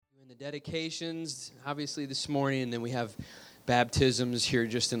the dedications, obviously, this morning, and then we have baptisms here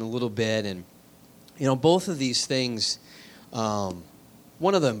just in a little bit. And, both of these things, one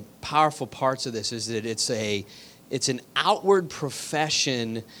of the powerful parts of this is that it's an outward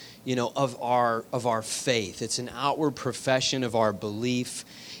profession, of our faith. It's an outward profession of our belief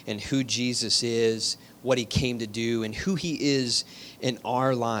in who Jesus is, what he came to do, and who he is in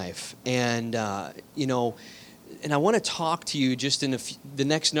our life. And, and I want to talk to you just in the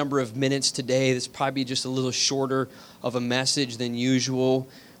next number of minutes today. This probably just a little shorter of a message than usual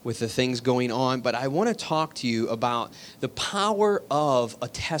with the things going on. But I want to talk to you about the power of a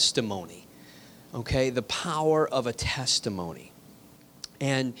testimony. Okay, the power of a testimony.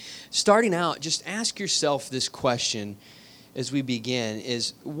 And starting out, just ask yourself this question as we begin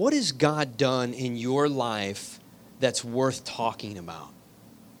is, what has God done in your life that's worth talking about?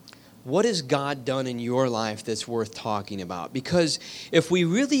 What has God done in your life that's worth talking about? Because if we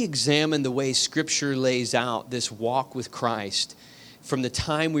really examine the way Scripture lays out this walk with Christ, from the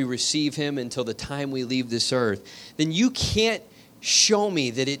time we receive him until the time we leave this earth, then you can't show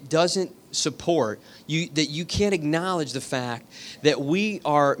me that it doesn't support, that you can't acknowledge the fact that we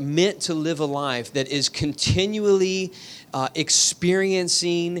are meant to live a life that is continually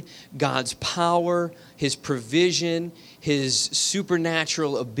experiencing God's power, his provision, his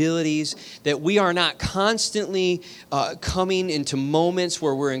supernatural abilities, that we are not constantly coming into moments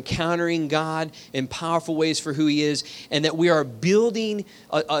where we're encountering God in powerful ways for who he is, and that we are building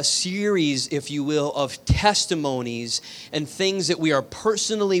a series, if you will, of testimonies and things that we are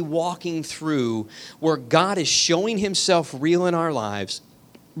personally walking through where God is showing himself real in our lives,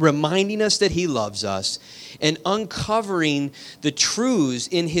 reminding us that he loves us, and uncovering the truths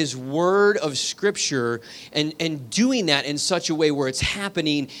in his word of Scripture, and doing that in such a way where it's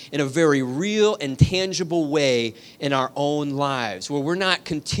happening in a very real and tangible way in our own lives, where we're not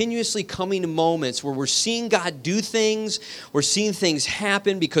continuously coming to moments where we're seeing God do things, we're seeing things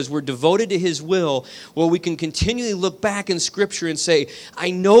happen because we're devoted to his will, where we can continually look back in Scripture and say,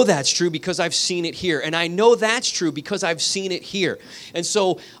 I know that's true because I've seen it here, and I know that's true because I've seen it here. And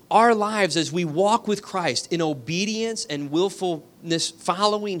so our lives as we walk with Christ in obedience and willfulness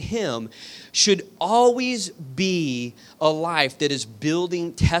following him should always be a life that is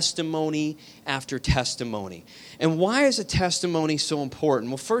building testimony after testimony. And why is a testimony so important?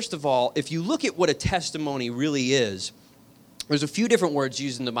 Well, first of all, if you look at what a testimony really is, there's a few different words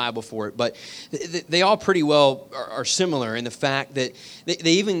used in the Bible for it, but they all pretty well are similar in the fact that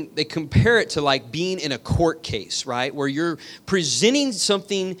they compare it to like being in a court case, right? Where you're presenting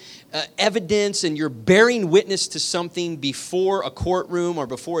something, evidence, and you're bearing witness to something before a courtroom or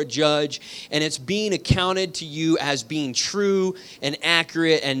before a judge, and it's being accounted to you as being true and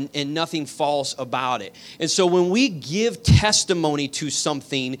accurate and nothing false about it. And so when we give testimony to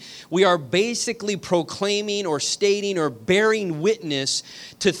something, we are basically proclaiming or stating or bearing witness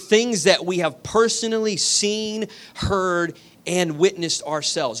to things that we have personally seen, heard, and witnessed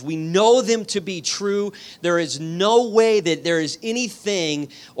ourselves. We know them to be true. There is no way that there is anything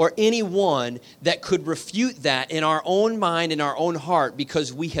or anyone that could refute that in our own mind, in our own heart,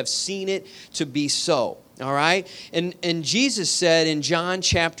 because we have seen it to be so. All right? And Jesus said in John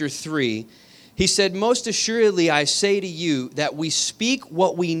chapter 3, he said, most assuredly I say to you that we speak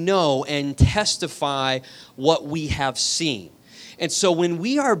what we know and testify what we have seen. And so when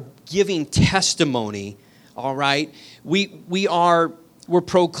we are giving testimony, all right, we're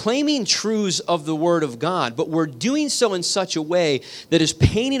proclaiming truths of the Word of God, but we're doing so in such a way that is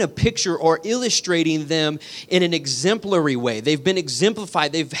painting a picture or illustrating them in an exemplary way. They've been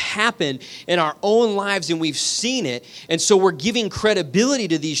exemplified. They've happened in our own lives, and we've seen it. And so we're giving credibility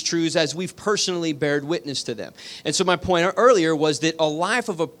to these truths as we've personally bared witness to them. And so my point earlier was that a life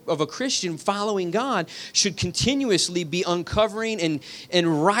of a Christian following God should continuously be uncovering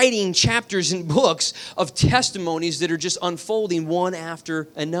and writing chapters and books of testimonies that are just unfolding one after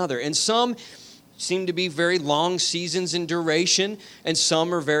another. And some seem to be very long seasons in duration, and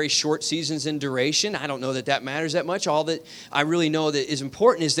some are very short seasons in duration. I don't know that matters that much. All that I really know that is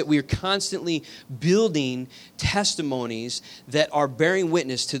important is that we are constantly building testimonies that are bearing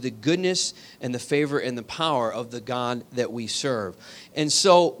witness to the goodness and the favor and the power of the God that we serve. And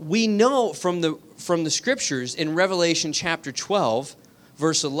so we know from the Scriptures in Revelation chapter 12,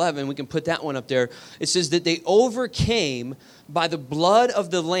 verse 11, we can put that one up there. It says that they overcame by the blood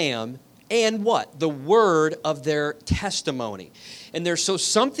of the Lamb and what? The word of their testimony. And there's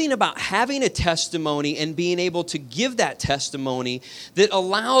something about having a testimony and being able to give that testimony that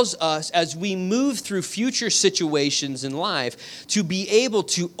allows us, as we move through future situations in life, to be able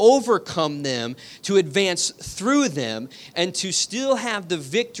to overcome them, to advance through them, and to still have the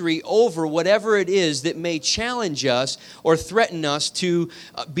victory over whatever it is that may challenge us or threaten us to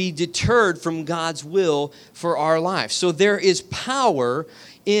be deterred from God's will for our life. So there is power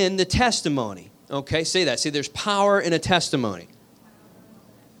in the testimony. Okay, say that. Say there's power in a testimony.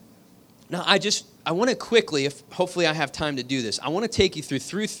 Now, I want to quickly, hopefully I have time to do this, I want to take you through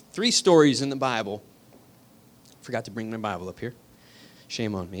three stories in the Bible. Forgot to bring my Bible up here.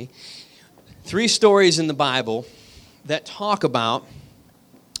 Shame on me. 3 stories in the Bible that talk about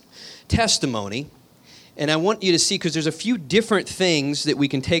testimony. And I want you to see, because there's a few different things that we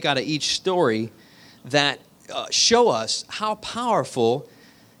can take out of each story that show us how powerful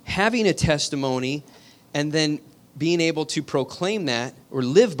having a testimony and then being able to proclaim that or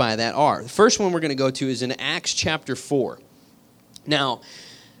live by that are. The first one we're going to go to is in Acts chapter 4. Now,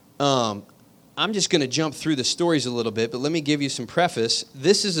 I'm just going to jump through the stories a little bit, but let me give you some preface.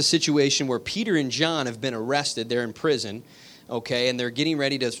 This is a situation where Peter and John have been arrested. They're in prison, okay, and they're getting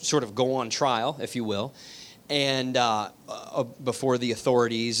ready to sort of go on trial, if you will, and before the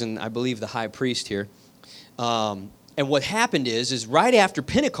authorities and I believe the high priest here. And what happened is right after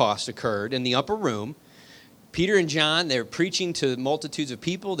Pentecost occurred in the upper room, Peter and John, they're preaching to multitudes of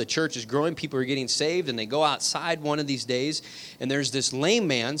people. The church is growing. People are getting saved. And they go outside one of these days, and there's this lame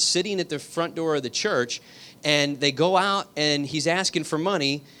man sitting at the front door of the church. And they go out, and he's asking for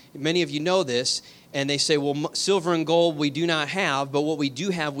money. Many of you know this. And they say, well, silver and gold we do not have, but what we do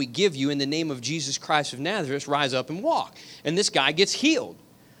have we give you. In the name of Jesus Christ of Nazareth, rise up and walk. And this guy gets healed.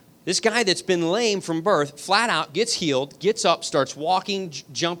 This guy that's been lame from birth, flat out, gets healed, gets up, starts walking,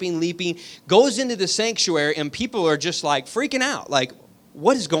 jumping, leaping, goes into the sanctuary, and people are just like freaking out, like,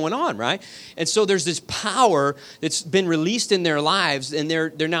 what is going on, right? And so there's this power that's been released in their lives, and they're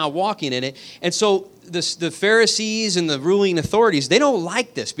now walking in it. And so the Pharisees and the ruling authorities, they don't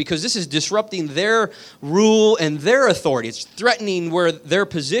like this because this is disrupting their rule and their authority. It's threatening their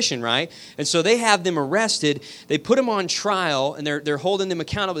position, right? And so they have them arrested. They put them on trial, and they're holding them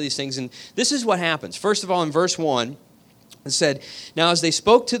accountable to these things. And this is what happens. First of all, in verse 1, it said, now as they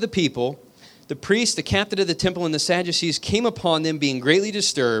spoke to the people, the priests, the captain of the temple, and the Sadducees came upon them, being greatly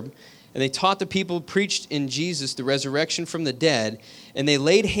disturbed, and they taught the people, preached in Jesus the resurrection from the dead, and they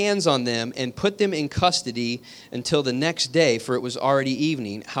laid hands on them and put them in custody until the next day, for it was already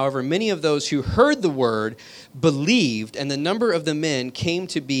evening. However, many of those who heard the word believed, and the number of the men came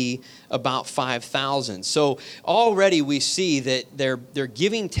to be about 5,000. So already we see that they're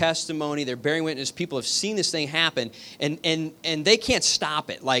giving testimony, they're bearing witness, people have seen this thing happen, and they can't stop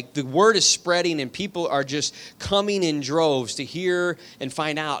it. Like, the word is spreading, and people are just coming in droves to hear and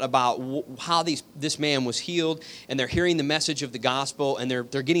find out about how this man was healed, and they're hearing the message of the gospel, and they're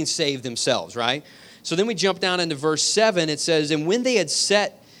getting saved themselves, right? So then we jump down into verse 7. It says, and when they had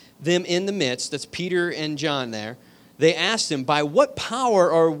set them in the midst, that's Peter and John there, they asked him, by what power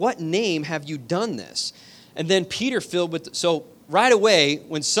or what name have you done this? And then Peter filled with, so right away,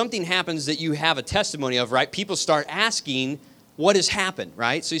 when something happens that you have a testimony of, right, people start asking what has happened,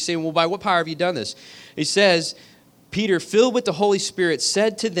 right? So he's saying, well, by what power have you done this? He says, Peter, filled with the Holy Spirit,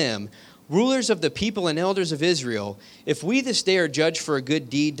 said to them, rulers of the people and elders of Israel, if we this day are judged for a good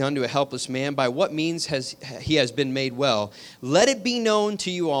deed done to a helpless man, by what means he has been made well, let it be known to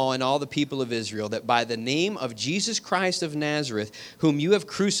you all and all the people of Israel that by the name of Jesus Christ of Nazareth, whom you have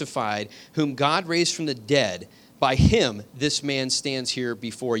crucified, whom God raised from the dead, by him this man stands here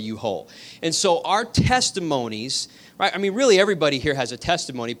before you whole. And so our testimonies, right? I mean, really everybody here has a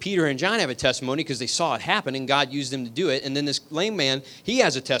testimony. Peter and John have a testimony because they saw it happen and God used them to do it. And then this lame man, he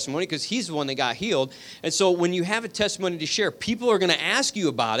has a testimony because he's the one that got healed. And so when you have a testimony to share, people are going to ask you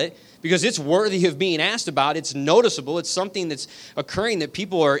about it because it's worthy of being asked about. It's noticeable. It's something that's occurring that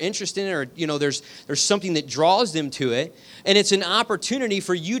people are interested in, or, you know, there's something that draws them to it. And it's an opportunity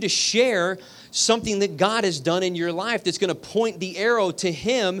for you to share something that God has done in your life that's going to point the arrow to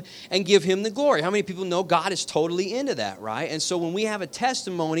him and give him the glory. How many people know God is totally into that, right? And so when we have a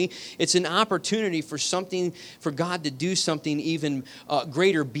testimony, it's an opportunity for God to do something even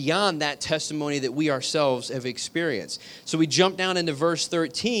greater beyond that testimony that we ourselves have experienced. So we jump down into verse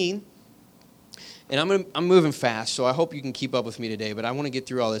 13. And I'm moving fast, so I hope you can keep up with me today, but I want to get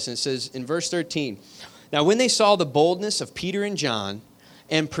through all this. And it says in verse 13, now when they saw the boldness of Peter and John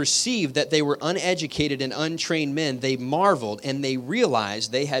and perceived that they were uneducated and untrained men, they marveled and they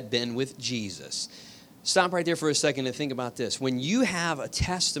realized they had been with Jesus. Stop right there for a second and think about this. When you have a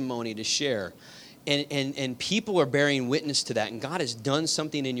testimony to share, and people are bearing witness to that, and God has done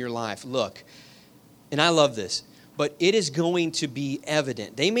something in your life. Look, and I love this, but it is going to be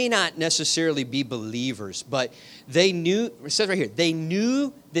evident. They may not necessarily be believers, but they knew, it says right here, they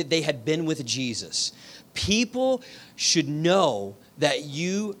knew that they had been with Jesus. People should know that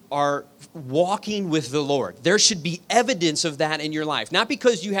you are walking with the Lord. There should be evidence of that in your life. Not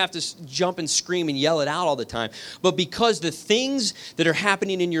because you have to jump and scream and yell it out all the time, but because the things that are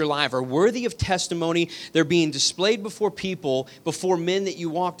happening in your life are worthy of testimony. They're being displayed before people, before men that you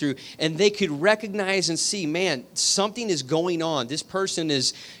walk through, and they could recognize and see, man, something is going on. This person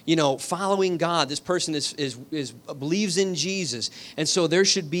is, following God. This person is believes in Jesus. And so there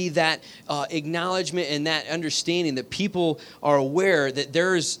should be that acknowledgement and that understanding that people are aware that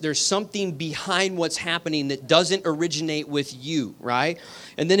there's something behind what's happening that doesn't originate with you, right?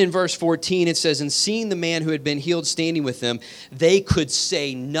 And then in verse 14 it says, and seeing the man who had been healed standing with them, they could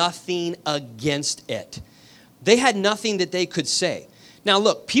say nothing against it. They had nothing that they could say. Now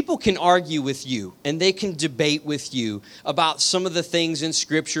look, people can argue with you and they can debate with you about some of the things in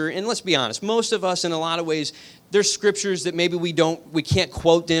Scripture. And let's be honest, most of us in a lot of ways, there's scriptures that maybe we can't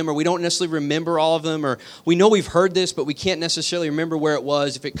quote them, or we don't necessarily remember all of them, or we know we've heard this, but we can't necessarily remember where it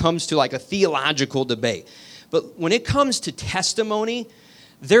was if it comes to like a theological debate. But when it comes to testimony,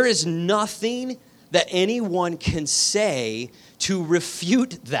 there is nothing that anyone can say to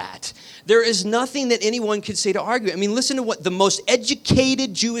refute that. There is nothing that anyone can say to argue. I mean, listen to what the most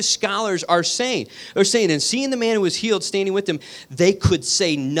educated Jewish scholars are saying. They're saying, and seeing the man who was healed standing with them, they could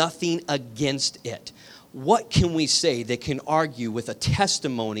say nothing against it. What can we say that can argue with a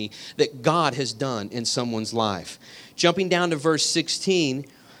testimony that God has done in someone's life? Jumping down to verse 16,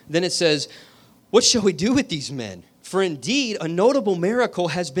 then it says, what shall we do with these men? For indeed, a notable miracle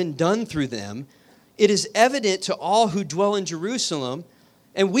has been done through them. It is evident to all who dwell in Jerusalem,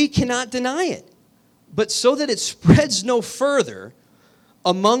 and we cannot deny it. But so that it spreads no further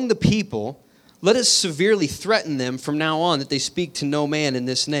among the people, let us severely threaten them from now on that they speak to no man in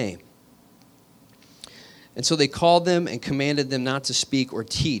this name. And so they called them and commanded them not to speak or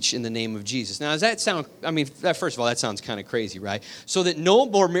teach in the name of Jesus. Now, does that sound, first of all, that sounds kind of crazy, right? So that no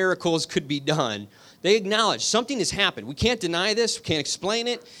more miracles could be done, they acknowledge something has happened. We can't deny this. We can't explain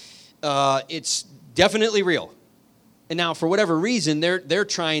it. It's definitely real. And now, for whatever reason, they're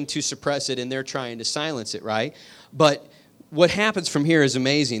trying to suppress it and they're trying to silence it, right? But what happens from here is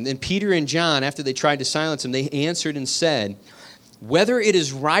amazing. Then Peter and John, after they tried to silence him, they answered and said, whether it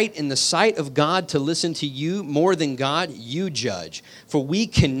is right in the sight of God to listen to you more than God, you judge. For we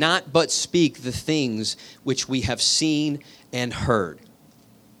cannot but speak the things which we have seen and heard.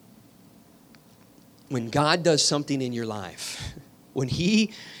 When God does something in your life, when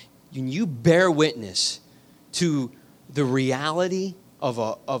you bear witness to the reality of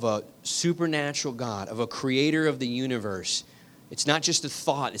a supernatural God, of a creator of the universe, it's not just a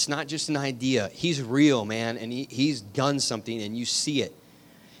thought. It's not just an idea. He's real, man, and he's done something, and you see it.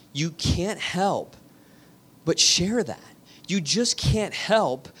 You can't help but share that. You just can't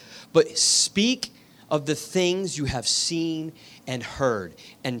help but speak of the things you have seen and heard.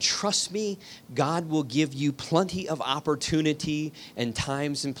 And trust me, God will give you plenty of opportunity and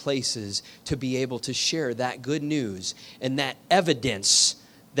times and places to be able to share that good news and that evidence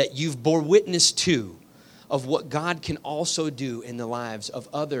that you've bore witness to of what God can also do in the lives of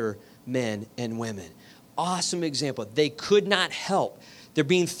other men and women. Awesome example. They could not help. They're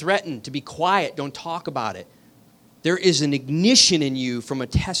being threatened to be quiet, don't talk about it. There is an ignition in you from a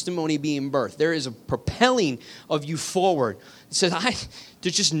testimony being birthed. There is a propelling of you forward. It says,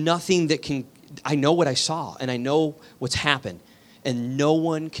 there's just nothing that can, I know what I saw and I know what's happened. And no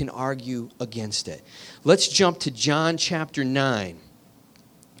one can argue against it. Let's jump to John chapter 9.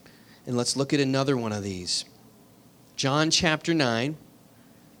 And let's look at another one of these. John chapter 9.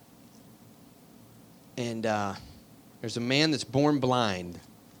 And there's a man that's born blind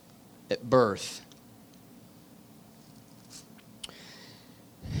at birth.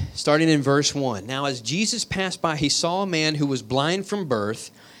 Starting in verse 1. Now as Jesus passed by, he saw a man who was blind from birth,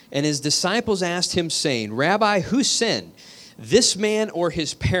 and his disciples asked him, saying, Rabbi, who sinned, this man or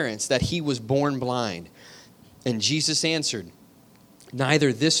his parents, that he was born blind? And Jesus answered,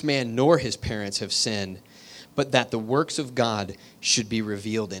 neither this man nor his parents have sinned, but that the works of God should be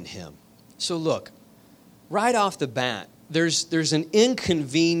revealed in him. So look, right off the bat, there's an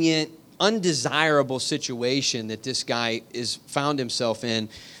inconvenient, undesirable situation that this guy is found himself in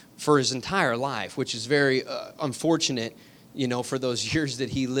for his entire life, which is very unfortunate, for those years that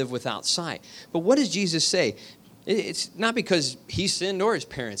he lived without sight. But what does Jesus say? It's not because he sinned or his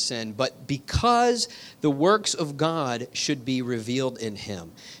parents sinned, but because the works of God should be revealed in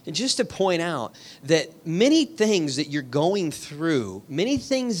him. And just to point out that many things that you're going through, many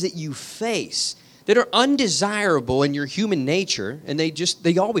things that you face that are undesirable in your human nature, and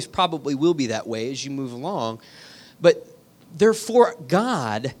they always probably will be that way as you move along, but they're for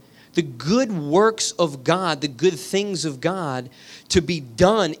God, the good works of God, the good things of God to be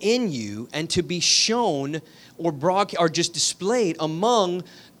done in you and to be shown or just displayed among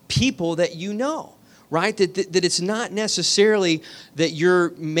people that you know, right? That it's not necessarily that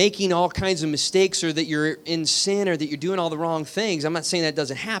you're making all kinds of mistakes or that you're in sin or that you're doing all the wrong things. I'm not saying that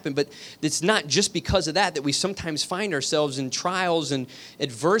doesn't happen, but it's not just because of that we sometimes find ourselves in trials and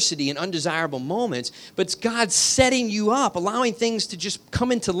adversity and undesirable moments, but it's God setting you up, allowing things to just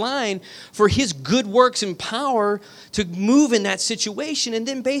come into line for his good works and power to move in that situation and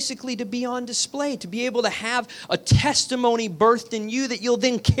then basically to be on display, to be able to have a testimony birthed in you that you'll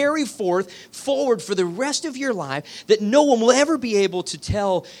then carry forward for the rest of your life, that no one will ever be able to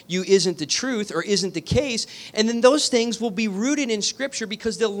tell you isn't the truth or isn't the case. And then those things will be rooted in Scripture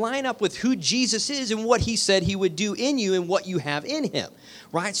because they'll line up with who Jesus is and what he said he would do in you and what you have in him,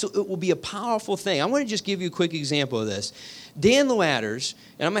 right? So it will be a powerful thing. I want to just give you a quick example of this. Dan Loatters,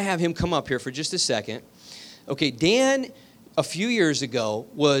 and I'm going to have him come up here for just a second. Okay, Dan, a few years ago,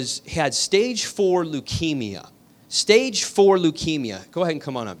 had stage 4 leukemia. Stage 4 leukemia. Go ahead and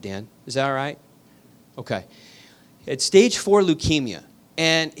come on up, Dan. Is that all right? Okay. He had stage 4 leukemia.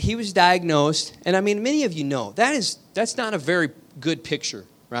 And he was diagnosed, and I mean, many of you know, that's not a very good picture,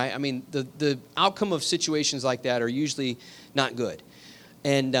 right? I mean, the outcome of situations like that are usually not good.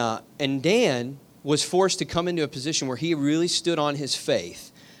 And Dan was forced to come into a position where he really stood on his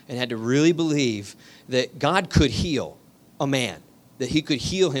faith and had to really believe that God could heal a man, that he could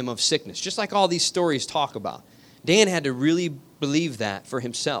heal him of sickness, just like all these stories talk about. Dan had to really believe that for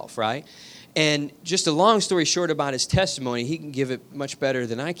himself, right? And just a long story short about his testimony, he can give it much better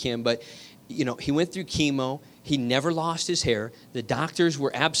than I can, but he went through chemo. He never lost his hair. The doctors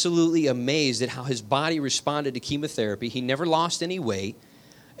were absolutely amazed at how his body responded to chemotherapy. He never lost any weight,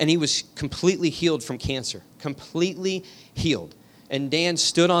 and he was completely healed from cancer, completely healed. And Dan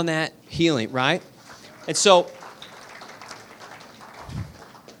stood on that healing, right? And so,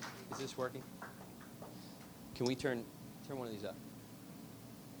 is this working? Can we turn one of these up?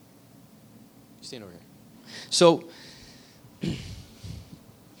 Stand over here. So,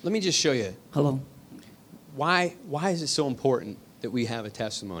 let me just show you. Hello. Why is it so important that we have a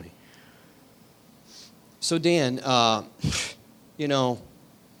testimony? So, Dan,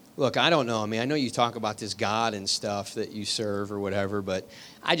 look, I don't know. I mean, I know you talk about this God and stuff that you serve or whatever, but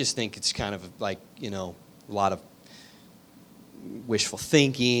I just think it's kind of like, a lot of wishful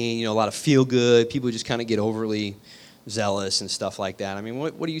thinking, a lot of feel good. People just kind of get overly zealous and stuff like that. I mean,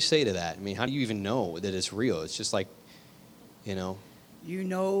 what do you say to that? I mean, how do you even know that it's real? It's just like, You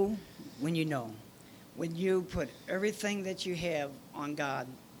know when you know. When you put everything that you have on God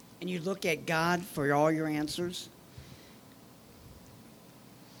and you look at God for all your answers.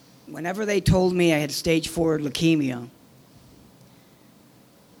 Whenever they told me I had stage 4 leukemia,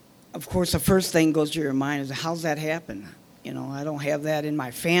 of course, the first thing goes to your mind is, how's that happen? I don't have that in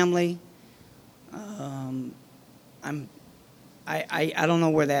my family. I don't know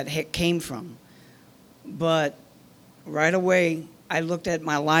where that came from. But right away, I looked at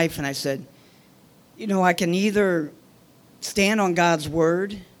my life and I said, I can either stand on God's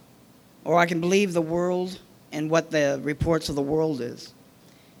word or I can believe the world and what the reports of the world is.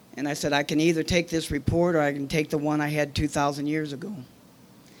 And I said, I can either take this report or I can take the one I had 2,000 years ago.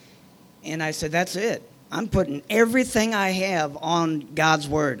 And I said, that's it. I'm putting everything I have on God's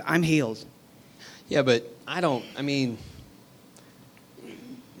word. I'm healed. Yeah, but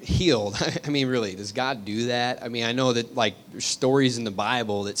healed. I mean, really, does God do that? I mean, I know that, there's stories in the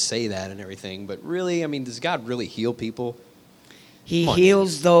Bible that say that and everything, but really, I mean, does God really heal people? He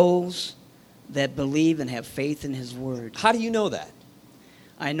heals those that believe and have faith in his word. How do you know that?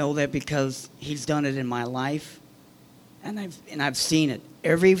 I know that because he's done it in my life, and I've seen it.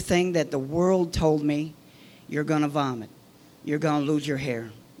 Everything that the world told me, you're going to vomit. You're going to lose your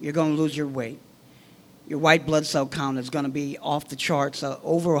hair. You're going to lose your weight. Your white blood cell count is going to be off the charts,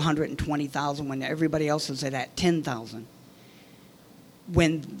 over 120,000 when everybody else is at 10,000.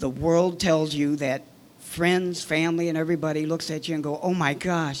 When the world tells you that friends, family, and everybody looks at you and go, oh my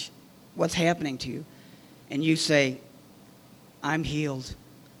gosh, what's happening to you? And you say, I'm healed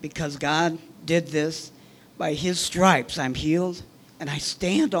because God did this. By his stripes, I'm healed. And I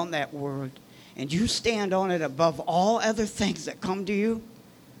stand on that word. And you stand on it above all other things that come to you.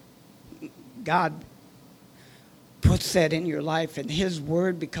 God puts that in your life, and his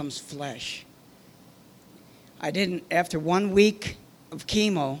word becomes flesh. After 1 week of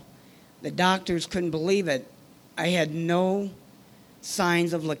chemo, the doctors couldn't believe it. I had no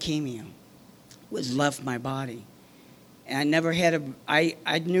signs of leukemia. It was left my body. And I never had I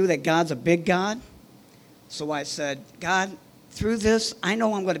knew that God's a big God. So I said, God, through this, I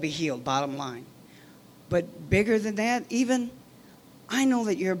know I'm going to be healed, bottom line. But bigger than that, even, I know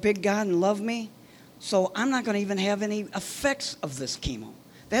that you're a big God and love me. So I'm not going to even have any effects of this chemo.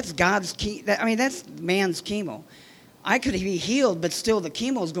 That's God's that's man's chemo. I could be healed, but still the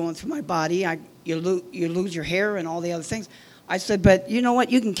chemo's going through my body. You lose your hair and all the other things. I said, but you know what?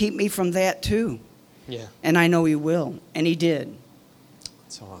 You can keep me from that too. Yeah. And I know he will. And he did.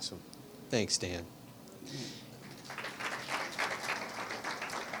 That's awesome. Thanks, Dan.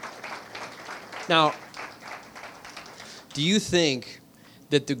 Now, do you think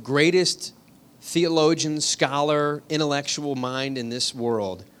that the greatest theologian, scholar, intellectual mind in this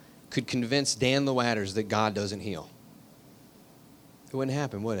world could convince Dan Lewatters that God doesn't heal? It wouldn't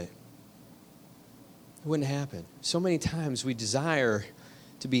happen, would it? It wouldn't happen. So many times we desire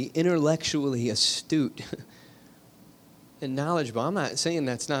to be intellectually astute and knowledgeable. I'm not saying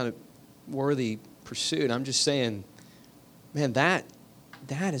that's not a worthy pursuit. I'm just saying, man, that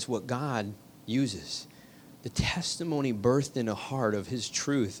is what God uses. The testimony birthed in a heart of his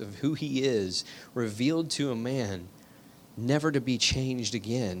truth, of who he is, revealed to a man, never to be changed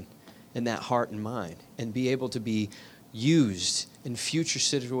again in that heart and mind, and be able to be used in future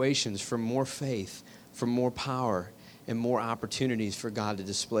situations for more faith, for more power, and more opportunities for God to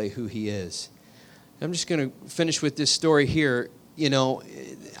display who he is. I'm just going to finish with this story here. You know,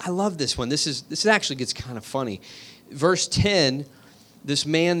 I love this one. This actually gets kind of funny. Verse 10, this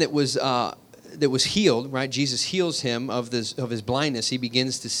man that was healed, right? Jesus heals him of his blindness. He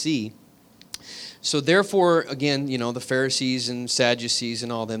begins to see. So therefore, again, you know, the Pharisees and Sadducees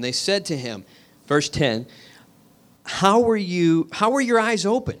and all them, they said to him, verse 10, how were your eyes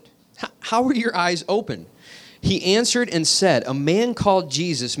opened? How were your eyes opened? He answered and said, a man called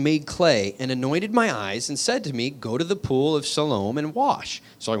Jesus made clay and anointed my eyes and said to me, go to the pool of Siloam and wash.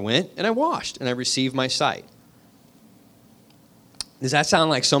 So I went and I washed and I received my sight. Does that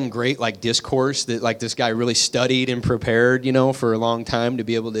sound like some great discourse that this guy really studied and prepared, for a long time to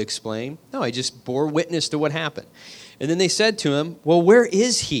be able to explain? No, he just bore witness to what happened. And then they said to him, well, where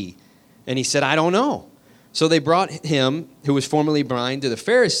is he? And he said, I don't know. So they brought him, who was formerly blind, to the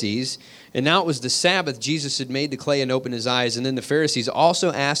Pharisees. And now it was the Sabbath. Jesus had made the clay and opened his eyes. And then the Pharisees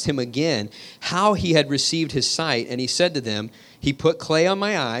also asked him again how he had received his sight. And he said to them, he put clay on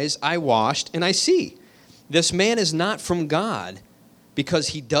my eyes, I washed, and I see. This man is not from God, because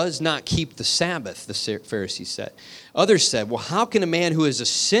he does not keep the Sabbath, the Pharisees said. Others said, well, how can a man who is a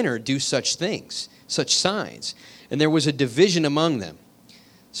sinner do such things, such signs? And there was a division among them.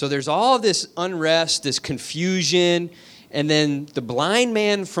 So there's all this unrest, this confusion, and then the blind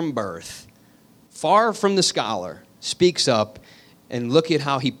man from birth, far from the scholar, speaks up, and look at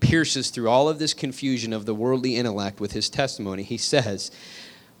how he pierces through all of this confusion of the worldly intellect with his testimony. He says,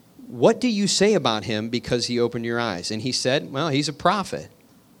 what do you say about him because he opened your eyes? And he said, well, he's a prophet.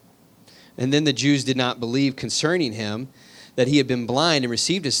 And then the Jews did not believe concerning him that he had been blind and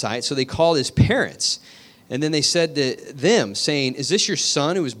received his sight, so they called his parents. And then they said to them, saying, is this your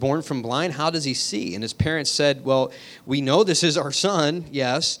son who was born from blind? How does he see? And his parents said, well, we know this is our son,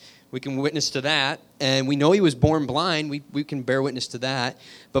 yes. We can witness to that. And we know he was born blind. We can bear witness to that.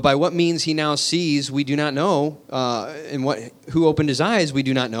 But by what means he now sees, we do not know. Who opened his eyes, we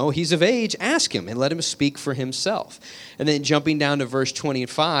do not know. He's of age. Ask him and let him speak for himself. And then jumping down to verse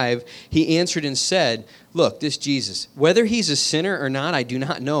 25, he answered and said, look, this Jesus, whether he's a sinner or not, I do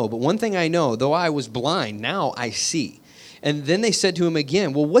not know. But one thing I know, though I was blind, now I see. And then they said to him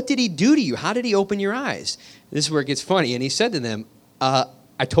again, well, what did he do to you? How did he open your eyes? This is where it gets funny. And he said to them,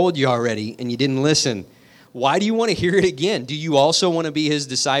 I told you already, and you didn't listen. Why do you want to hear it again? Do you also want to be his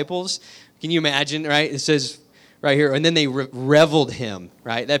disciples? Can you imagine, right? It says right here, and then they reveled him,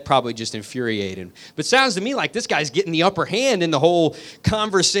 right? That probably just infuriated him. But it sounds to me like this guy's getting the upper hand in the whole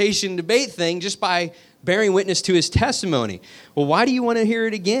conversation debate thing just by bearing witness to his testimony. Well, why do you want to hear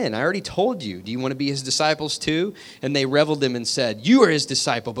it again? I already told you. Do you want to be his disciples too? And they reveled him and said, you are his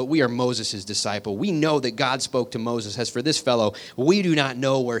disciple, but we are Moses' disciple. We know that God spoke to Moses. As for this fellow, we do not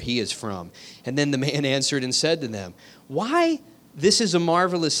know where he is from. And then the man answered and said to them, why this is a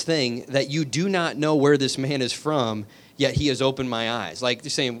marvelous thing that you do not know where this man is from, yet he has opened my eyes. Like they're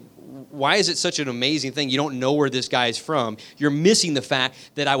saying, why is it such an amazing thing? You don't know where this guy is from. You're missing the fact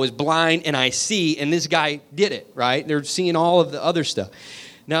that I was blind and I see, and this guy did it, right? They're seeing all of the other stuff.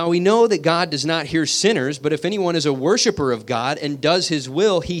 Now we know that God does not hear sinners, but if anyone is a worshiper of God and does his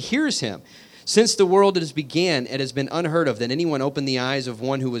will, he hears him. Since the world has began, it has been unheard of that anyone opened the eyes of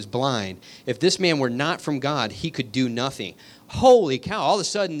one who was blind. If this man were not from God, he could do nothing. Holy cow, all of a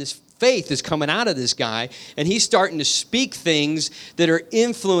sudden this faith is coming out of this guy, and he's starting to speak things that are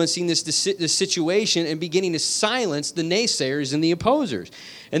influencing this situation and beginning to silence the naysayers and the opposers.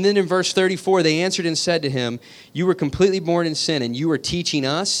 And then in verse 34, they answered and said to him, "You were completely born in sin, and you are teaching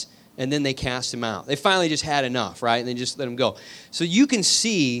us?" And then they cast him out. They finally just had enough, right? And they just let him go. So you can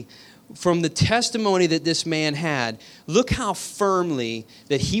see from the testimony that this man had, look how firmly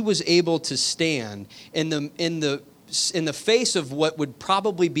that he was able to stand in the face of what would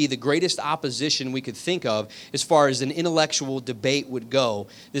probably be the greatest opposition we could think of as far as an intellectual debate would go.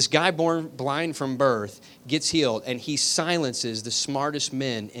 This guy born blind from birth gets healed, and he silences the smartest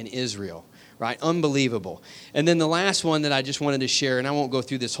men in Israel, right? Unbelievable. And then the last one that I just wanted to share, and I won't go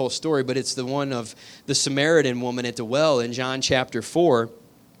through this whole story, but it's the one of the Samaritan woman at the well in John chapter 4.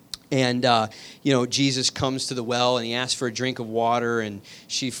 And, Jesus comes to the well, and he asks for a drink of water, and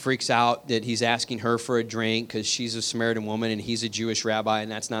she freaks out that he's asking her for a drink because she's a Samaritan woman, and he's a Jewish rabbi, and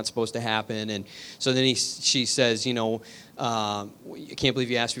that's not supposed to happen. And so then she says, I can't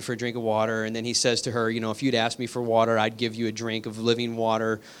believe you asked me for a drink of water. And then he says to her, if you'd asked me for water, I'd give you a drink of living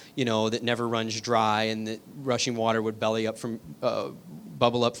water, that never runs dry, and that rushing water would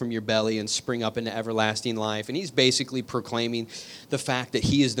bubble up from your belly and spring up into everlasting life. And he's basically proclaiming the fact that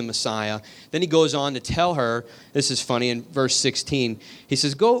he is the Messiah. Then he goes on to tell her, this is funny, in verse 16, he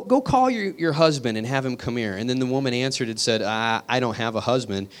says, go call your husband and have him come here. And then the woman answered and said, I don't have a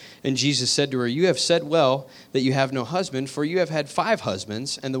husband. And Jesus said to her, you have said well that you have no husband, for you have had 5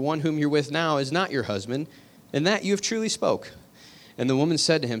 husbands, and the one whom you're with now is not your husband, and that you have truly spoke. And the woman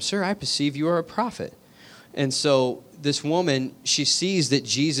said to him, Sir, I perceive you are a prophet. And so this woman, she sees that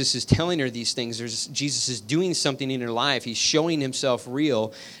Jesus is telling her these things. Jesus is doing something in her life. He's showing himself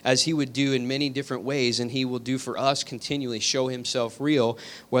real, as he would do in many different ways, and he will do for us continually, show himself real,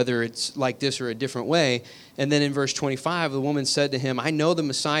 whether it's like this or a different way. And then in verse 25, the woman said to him, I know the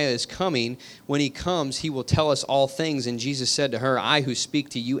Messiah is coming. When he comes, he will tell us all things. And Jesus said to her, I who speak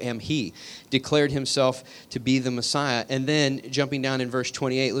to you am he, declared himself to be the Messiah. And then jumping down in verse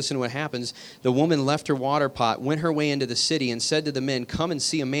 28, listen to what happens. The woman left her water pot, went her way into the city, and said to the men, come and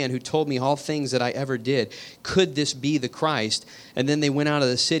see a man who told me all things that I ever did. Could this be the Christ? And then they went out of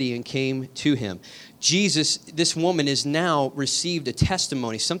the city and came to him. Jesus, this woman has now received a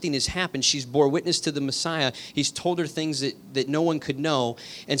testimony. Something has happened. She's bore witness to the Messiah. He's told her things that no one could know.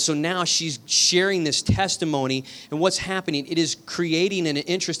 And so now she's sharing this testimony. And what's happening? It is creating an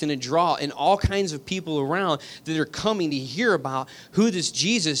interest and a draw in all kinds of people around that are coming to hear about who this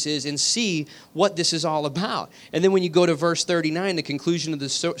Jesus is and see what this is all about. And then when you go to verse 39, the conclusion of the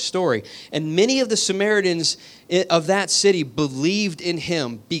story, and many of the Samaritans of that city believed in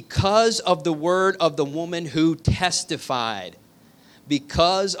him because of the word of the woman who testified.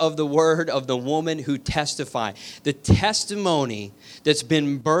 Because of the word of the woman who testified. The testimony that's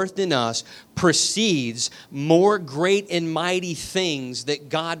been birthed in us precedes more great and mighty things that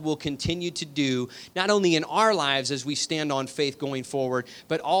God will continue to do, not only in our lives as we stand on faith going forward,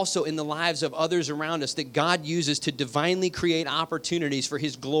 but also in the lives of others around us that God uses to divinely create opportunities for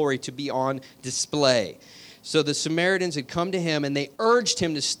his glory to be on display. So the Samaritans had come to him, and they urged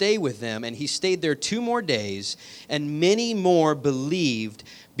him to stay with them, and he stayed there 2 more days, and many more believed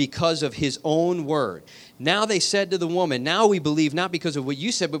because of his own word. Now they said to the woman, now we believe not because of what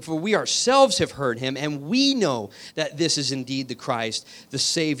you said, but for we ourselves have heard him, and we know that this is indeed the Christ, the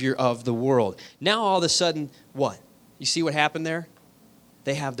Savior of the world. Now all of a sudden, what? You see what happened there?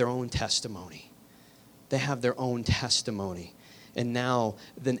 They have their own testimony. They have their own testimony. And now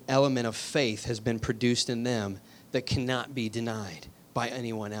the element of faith has been produced in them that cannot be denied by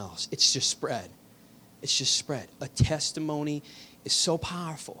anyone else. It's just spread. It's just spread. A testimony is so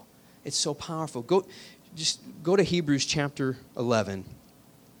powerful. It's so powerful. Go to Hebrews chapter 11.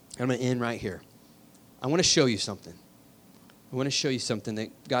 I'm going to end right here. I want to show you something. I want to show you something that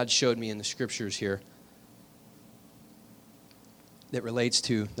God showed me in the scriptures here that relates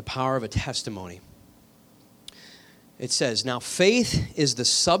to the power of a testimony. It says, now faith is the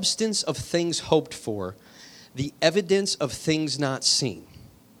substance of things hoped for, the evidence of things not seen.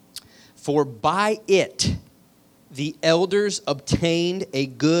 For by it the elders obtained a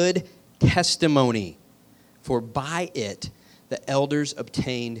good testimony. For by it the elders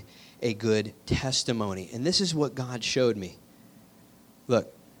obtained a good testimony. And this is what God showed me.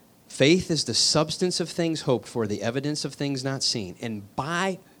 Look, faith is the substance of things hoped for, the evidence of things not seen. And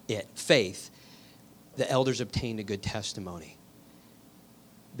by it, faith, the elders obtained a good testimony.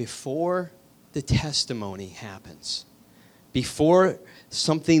 before the testimony happens, before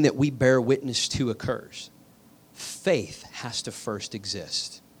something that we bear witness to occurs, faith has to first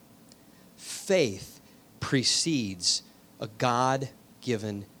exist. Faith precedes a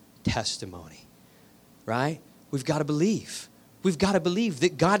God-given testimony, right? We've got to believe. We've got to believe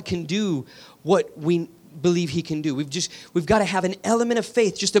that God can do what we believe he can do. We've got to have an element of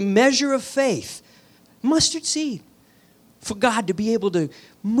faith, just a measure of faith, mustard seed, for God to be able to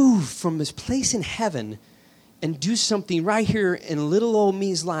move from this place in heaven and do something right here in little old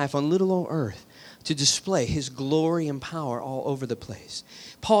me's life on little old earth to display his glory and power all over the place.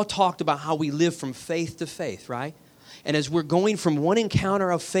 Paul talked about how we live from faith to faith, right? And as we're going from one encounter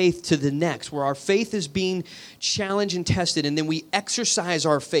of faith to the next, where our faith is being challenged and tested, and then we exercise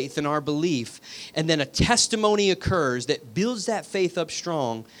our faith and our belief, and then a testimony occurs that builds that faith up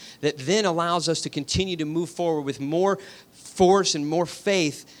strong, that then allows us to continue to move forward with more force and more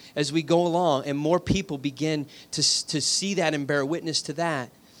faith as we go along, and more people begin to see that and bear witness to that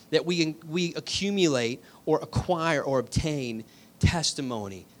we accumulate or acquire or obtain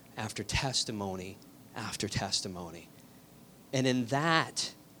testimony after testimony after testimony. And in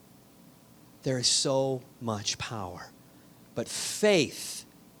that, there is so much power. But faith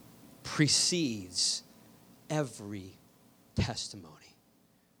precedes every testimony.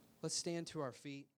 Let's stand to our feet.